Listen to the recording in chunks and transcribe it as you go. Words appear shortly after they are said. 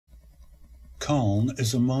Calne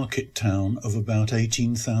is a market town of about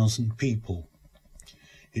 18,000 people.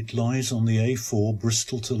 It lies on the A4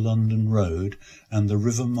 Bristol to London road, and the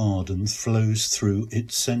River Marden flows through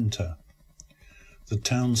its centre. The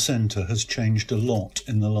town centre has changed a lot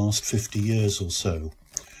in the last 50 years or so.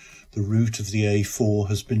 The route of the A4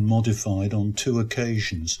 has been modified on 2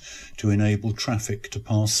 occasions to enable traffic to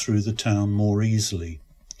pass through the town more easily.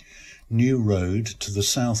 New Road to the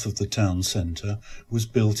south of the town centre was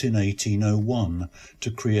built in 1801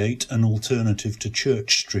 to create an alternative to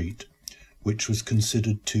Church Street, which was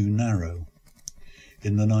considered too narrow.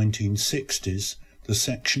 In the 1960s, the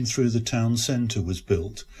section through the town centre was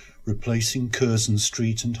built, replacing Curzon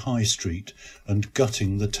Street and High Street and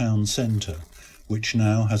gutting the town centre, which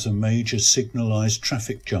now has a major signalised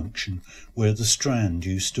traffic junction where the Strand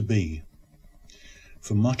used to be.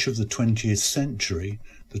 For much of the 20th century,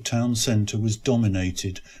 the town centre was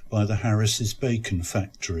dominated by the Harris's Bacon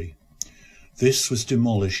factory. This was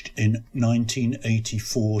demolished in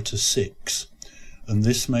 1984-6, and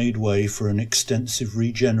this made way for an extensive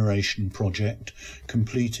regeneration project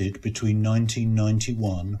completed between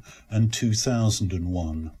 1991 and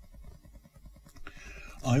 2001.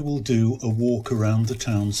 I will do a walk around the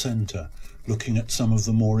town centre, looking at some of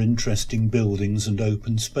the more interesting buildings and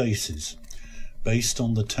open spaces, based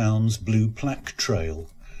on the town's Blue Plaque Trail,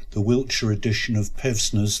 the Wiltshire edition of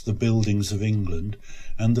Pevsner's The Buildings of England,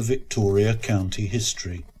 and the Victoria County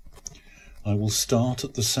History. I will start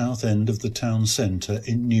at the south end of the town centre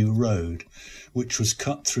in New Road, which was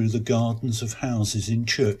cut through the gardens of houses in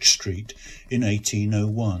Church Street in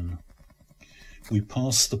 1801. We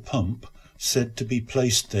pass the pump, said to be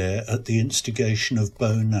placed there at the instigation of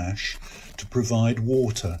Beau Nash to provide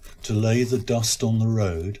water to lay the dust on the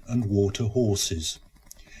road and water horses.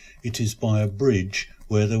 It is by a bridge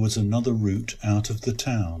where there was another route out of the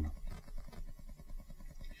town.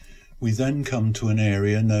 We then come to an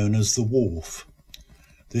area known as the Wharf.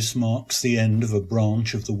 This marks the end of a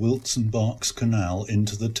branch of the Wiltshire Berks Canal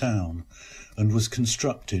into the town, and was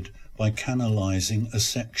constructed by canalising a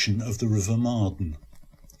section of the River Marden.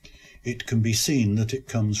 It can be seen that it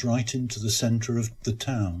comes right into the centre of the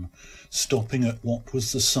town, stopping at what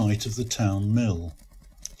was the site of the town mill.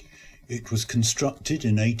 It was constructed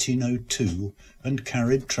in 1802 and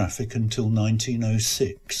carried traffic until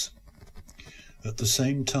 1906. At the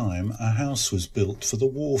same time, a house was built for the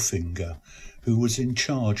wharfinger, who was in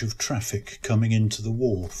charge of traffic coming into the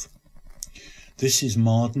wharf. This is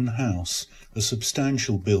Marden House, a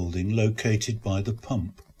substantial building located by the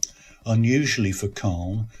pump, unusually for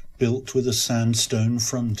Calne, built with a sandstone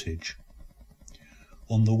frontage.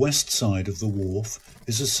 On the west side of the wharf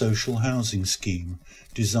is a social housing scheme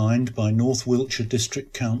designed by North Wiltshire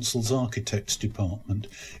District Council's Architects Department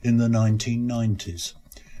in the 1990s,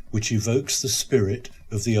 which evokes the spirit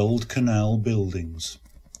of the old canal buildings.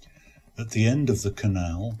 At the end of the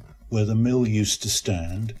canal, where the mill used to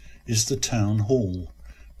stand, is the town hall,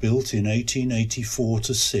 built in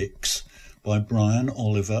 1884-6 by Brian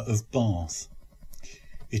Oliver of Bath.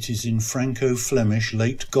 It is in Franco-Flemish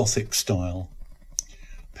late Gothic style.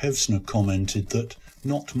 Pevsner commented that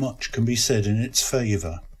not much can be said in its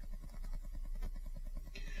favour.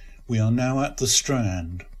 We are now at the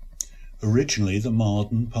Strand. Originally the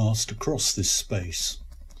Marden passed across this space.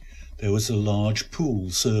 There was a large pool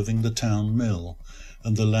serving the town mill,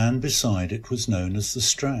 and the land beside it was known as the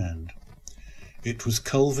Strand. It was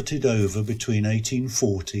culverted over between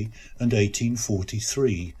 1840 and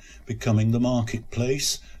 1843, becoming the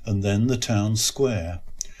marketplace and then the town square,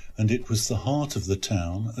 and it was the heart of the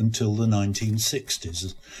town until the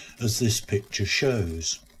 1960s, as this picture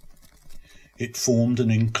shows. It formed an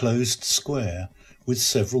enclosed square with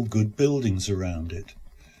several good buildings around it.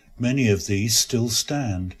 Many of these still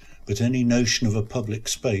stand, but any notion of a public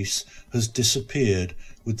space has disappeared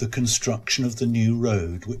with the construction of the new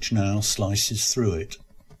road which now slices through it.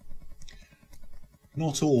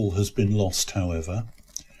 Not all has been lost, however.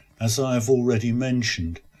 As I have already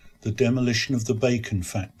mentioned, the demolition of the bacon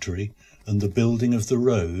factory and the building of the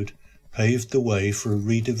road paved the way for a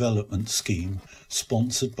redevelopment scheme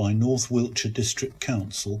sponsored by North Wiltshire District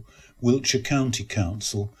Council, Wiltshire County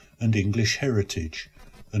Council and English Heritage,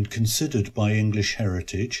 and considered by English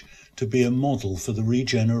Heritage to be a model for the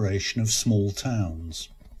regeneration of small towns.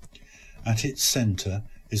 At its centre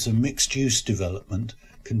is a mixed-use development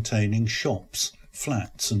containing shops,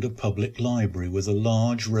 flats and a public library with a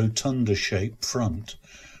large rotunda-shaped front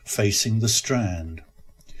facing the Strand.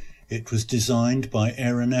 It was designed by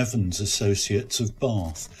Aaron Evans Associates of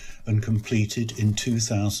Bath and completed in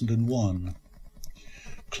 2001.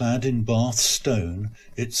 Clad in Bath stone,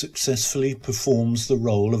 it successfully performs the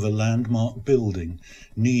role of a landmark building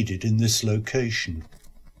needed in this location.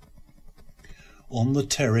 On the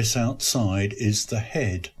terrace outside is the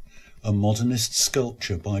Head, a modernist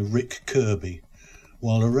sculpture by Rick Kirby,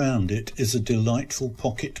 while around it is a delightful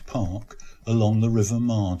pocket park along the River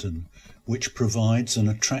Marden, which provides an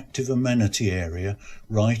attractive amenity area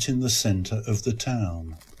right in the centre of the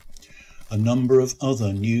town. A number of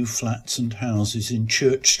other new flats and houses in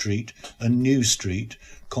Church Street and New Street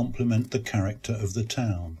complement the character of the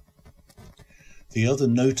town. The other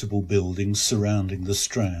notable buildings surrounding the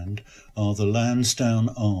Strand are the Lansdowne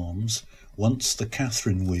Arms, once the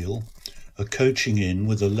Catherine Wheel, a coaching inn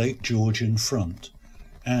with a late Georgian front,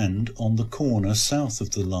 and on the corner south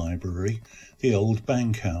of the library, the old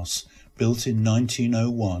bank house, built in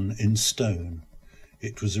 1901 in stone.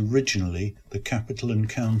 It was originally the Capital and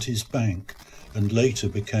Counties Bank and later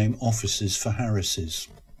became offices for Harris's.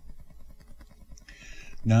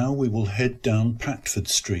 Now we will head down Patford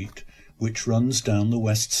Street, which runs down the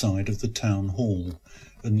west side of the town hall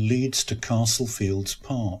and leads to Castlefields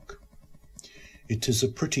Park. It is a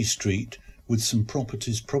pretty street with some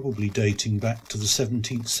properties probably dating back to the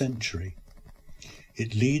 17th century.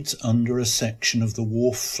 It leads under a section of the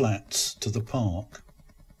Wharf Flats to the park.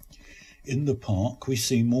 In the park we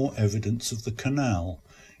see more evidence of the canal,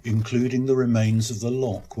 including the remains of the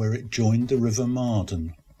lock where it joined the River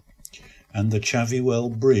Marden, and the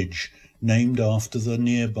Chavywell Bridge, named after the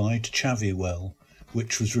nearby Chavywell,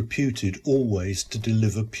 which was reputed always to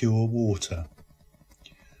deliver pure water.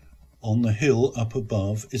 On the hill up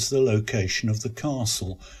above is the location of the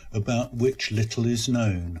castle, about which little is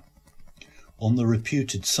known. On the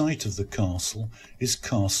reputed site of the castle is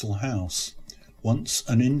Castle House, once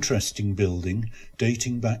an interesting building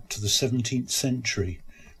dating back to the 17th century,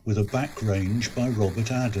 with a back range by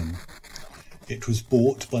Robert Adam. It was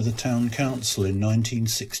bought by the town council in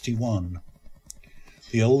 1961.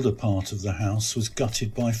 The older part of the house was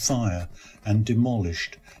gutted by fire and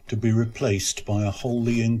demolished to be replaced by a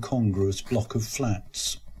wholly incongruous block of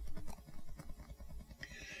flats.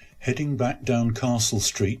 Heading back down Castle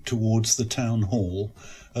Street towards the town hall,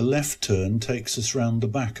 a left turn takes us round the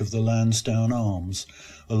back of the Lansdowne Arms,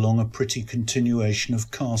 along a pretty continuation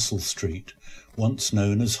of Castle Street, once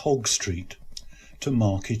known as Hog Street, to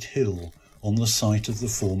Market Hill, on the site of the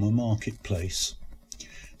former marketplace.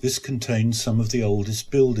 This contains some of the oldest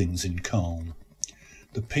buildings in Calne.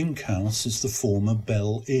 The Pink House is the former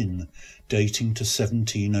Bell Inn, dating to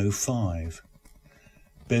 1705.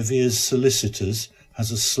 Bevier's Solicitors has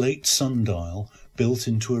a slate sundial built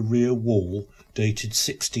into a rear wall dated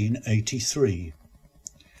 1683.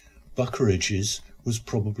 Buckeridge's was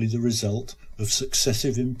probably the result of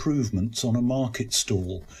successive improvements on a market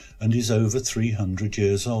stall and is over 300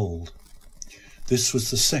 years old. This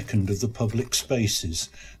was the second of the public spaces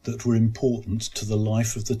that were important to the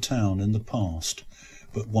life of the town in the past,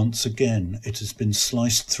 but once again it has been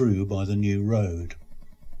sliced through by the new road.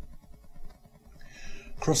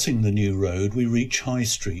 Crossing the new road we reach High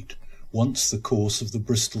Street, once the course of the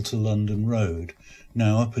Bristol to London road,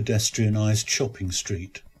 now a pedestrianised shopping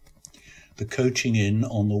street. The coaching inn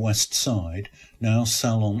on the west side, now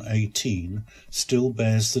Salon 18, still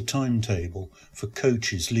bears the timetable for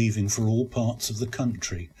coaches leaving for all parts of the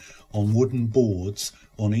country, on wooden boards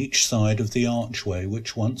on each side of the archway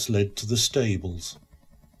which once led to the stables.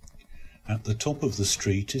 At the top of the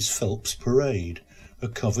street is Phelps Parade, a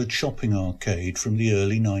covered shopping arcade from the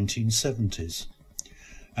early 1970s.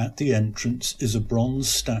 At the entrance is a bronze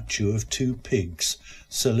statue of two pigs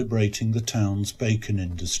celebrating the town's bacon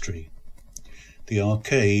industry. The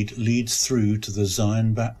arcade leads through to the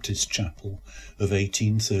Zion Baptist Chapel of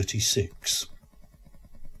 1836.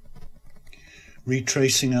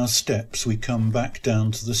 Retracing our steps, we come back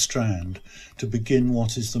down to the Strand to begin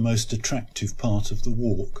what is the most attractive part of the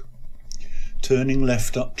walk. Turning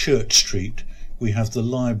left up Church Street, we have the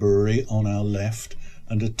library on our left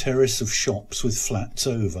and a terrace of shops with flats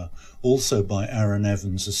over, also by Aaron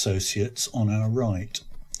Evans Associates, on our right.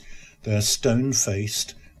 They are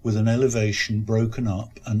stone-faced, with an elevation broken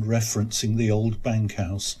up and referencing the old bank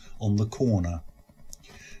house on the corner.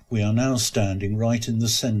 We are now standing right in the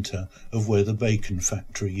centre of where the bacon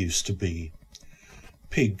factory used to be.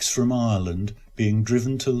 Pigs from Ireland being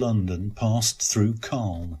driven to London passed through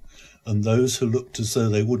Calne, and those who looked as though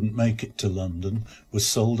they wouldn't make it to London were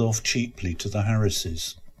sold off cheaply to the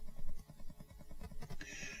Harrises.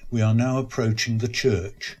 We are now approaching the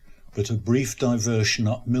church, but a brief diversion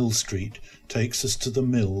up Mill Street takes us to the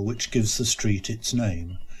mill which gives the street its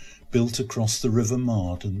name, built across the River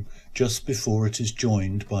Marden just before it is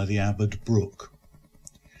joined by the Abbot Brook.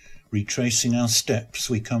 Retracing our steps,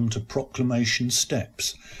 we come to Proclamation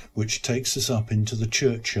Steps, which takes us up into the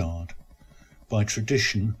churchyard. By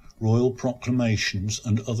tradition, royal proclamations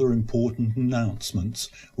and other important announcements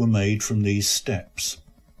were made from these steps.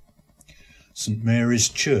 St Mary's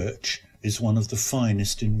Church is one of the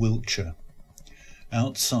finest in Wiltshire.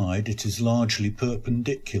 Outside it is largely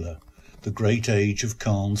perpendicular, the great age of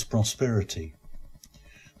Calne's prosperity.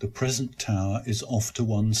 The present tower is off to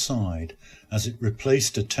one side, as it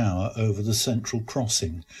replaced a tower over the central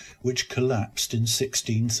crossing, which collapsed in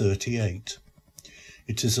 1638.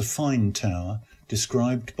 It is a fine tower,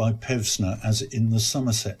 described by Pevsner as in the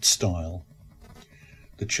Somerset style.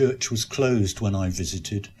 The church was closed when I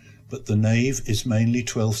visited, but the nave is mainly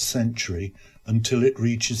 12th century until it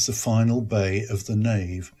reaches the final bay of the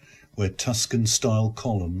nave, where Tuscan-style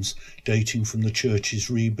columns dating from the church's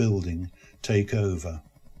rebuilding take over.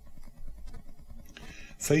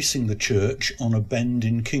 Facing the church on a bend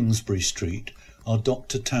in Kingsbury Street are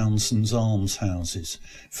Dr. Townsend's almshouses,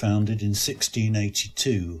 founded in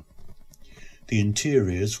 1682. The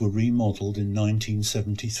interiors were remodelled in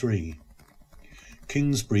 1973.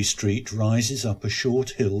 Kingsbury Street rises up a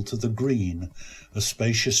short hill to the Green, a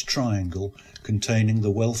spacious triangle containing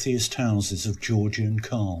the wealthiest houses of Georgian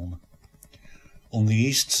Calne. On the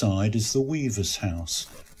east side is the Weaver's House,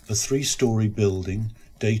 a three-storey building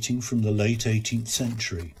dating from the late 18th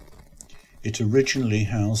century. It originally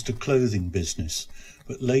housed a clothing business,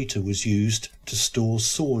 but later was used to store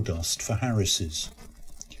sawdust for Harris's.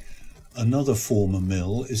 Another former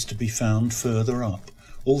mill is to be found further up,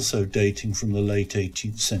 also dating from the late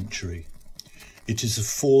 18th century. It is of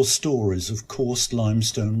 4 stories of coarse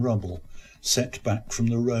limestone rubble, set back from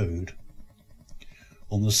the road.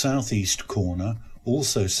 On the southeast corner,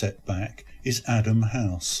 also set back, is Adam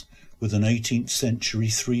House, with an 18th century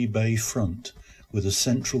 3-bay front, with a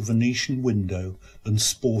central Venetian window and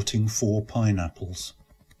sporting 4 pineapples.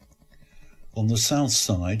 On the south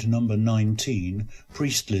side, number 19,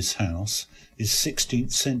 Priestley's House, is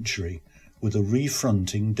 16th century, with a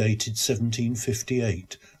refronting dated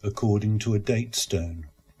 1758, according to a date stone.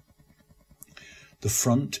 The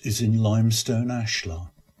front is in limestone ashlar.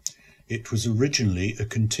 It was originally a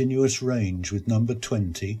continuous range with number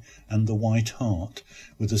 20 and the White Hart,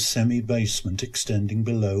 with a semi-basement extending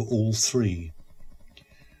below all 3.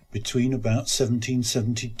 Between about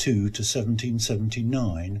 1772 to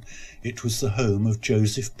 1779, it was the home of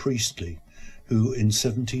Joseph Priestley, who in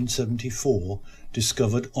 1774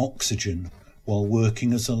 discovered oxygen while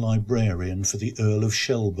working as a librarian for the Earl of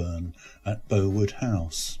Shelburne at Bowood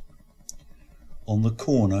House. On the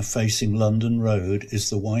corner facing London Road is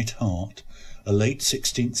the White Hart, a late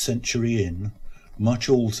 16th century inn, much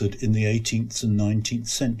altered in the 18th and 19th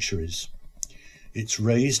centuries. Its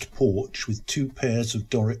raised porch with 2 pairs of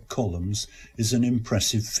Doric columns is an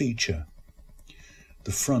impressive feature.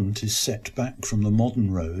 The front is set back from the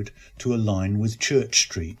modern road to align with Church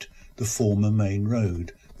Street, the former main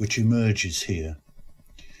road, which emerges here.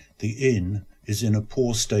 The inn is in a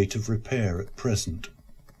poor state of repair at present.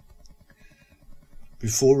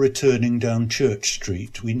 Before returning down Church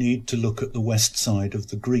Street, we need to look at the west side of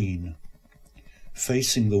the Green.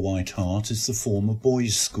 Facing the White Hart is the former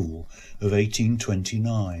boys' school of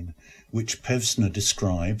 1829, which Pevsner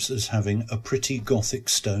describes as having a pretty Gothic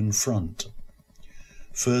stone front.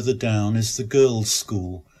 Further down is the girls'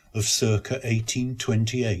 school of circa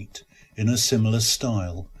 1828, in a similar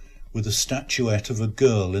style, with a statuette of a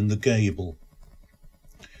girl in the gable.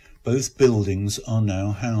 Both buildings are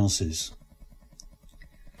now houses.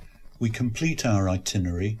 We complete our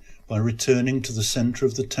itinerary by returning to the centre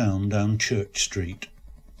of the town down Church Street.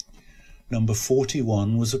 Number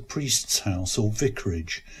 41 was a priest's house or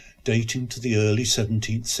vicarage, dating to the early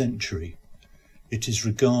 17th century. It is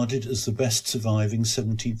regarded as the best surviving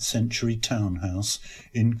 17th century townhouse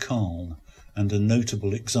in Calne and a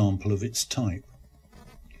notable example of its type.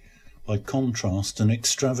 By contrast, an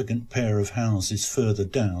extravagant pair of houses further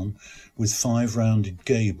down, with 5 rounded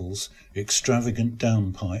gables, extravagant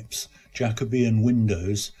downpipes, Jacobean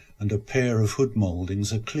windows, and a pair of hood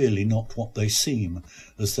mouldings are clearly not what they seem,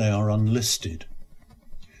 as they are unlisted.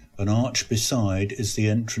 An arch beside is the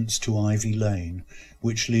entrance to Ivy Lane,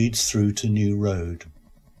 which leads through to New Road.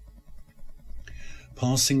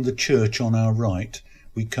 Passing the church on our right,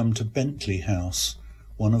 we come to Bentley House,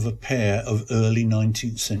 one of a pair of early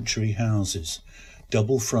 19th century houses,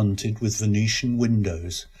 double-fronted with Venetian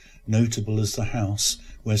windows, notable as the house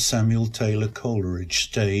where Samuel Taylor Coleridge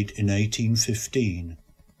stayed in 1815.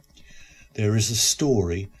 There is a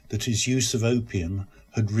story that his use of opium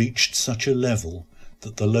had reached such a level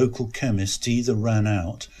that the local chemists either ran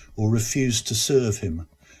out or refused to serve him,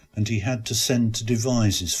 and he had to send to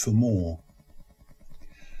Devizes for more.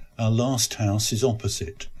 Our last house is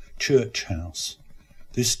opposite, Church House.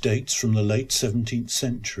 This dates from the late 17th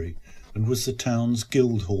century and was the town's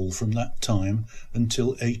guildhall from that time until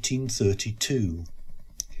 1832.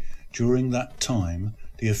 During that time,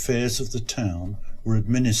 the affairs of the town were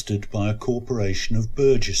administered by a corporation of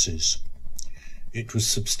burgesses. It was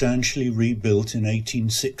substantially rebuilt in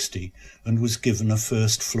 1860 and was given a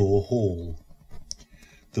first-floor hall.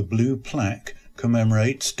 The blue plaque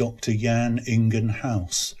commemorates Dr. Jan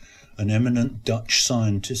Ingenhousz, an eminent Dutch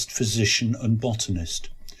scientist, physician and botanist,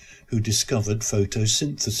 who discovered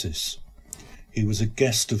photosynthesis. He was a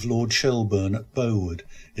guest of Lord Shelburne at Bowood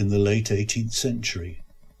in the late 18th century.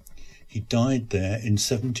 He died there in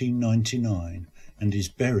 1799 and is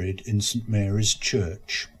buried in St Mary's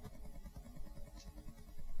Church.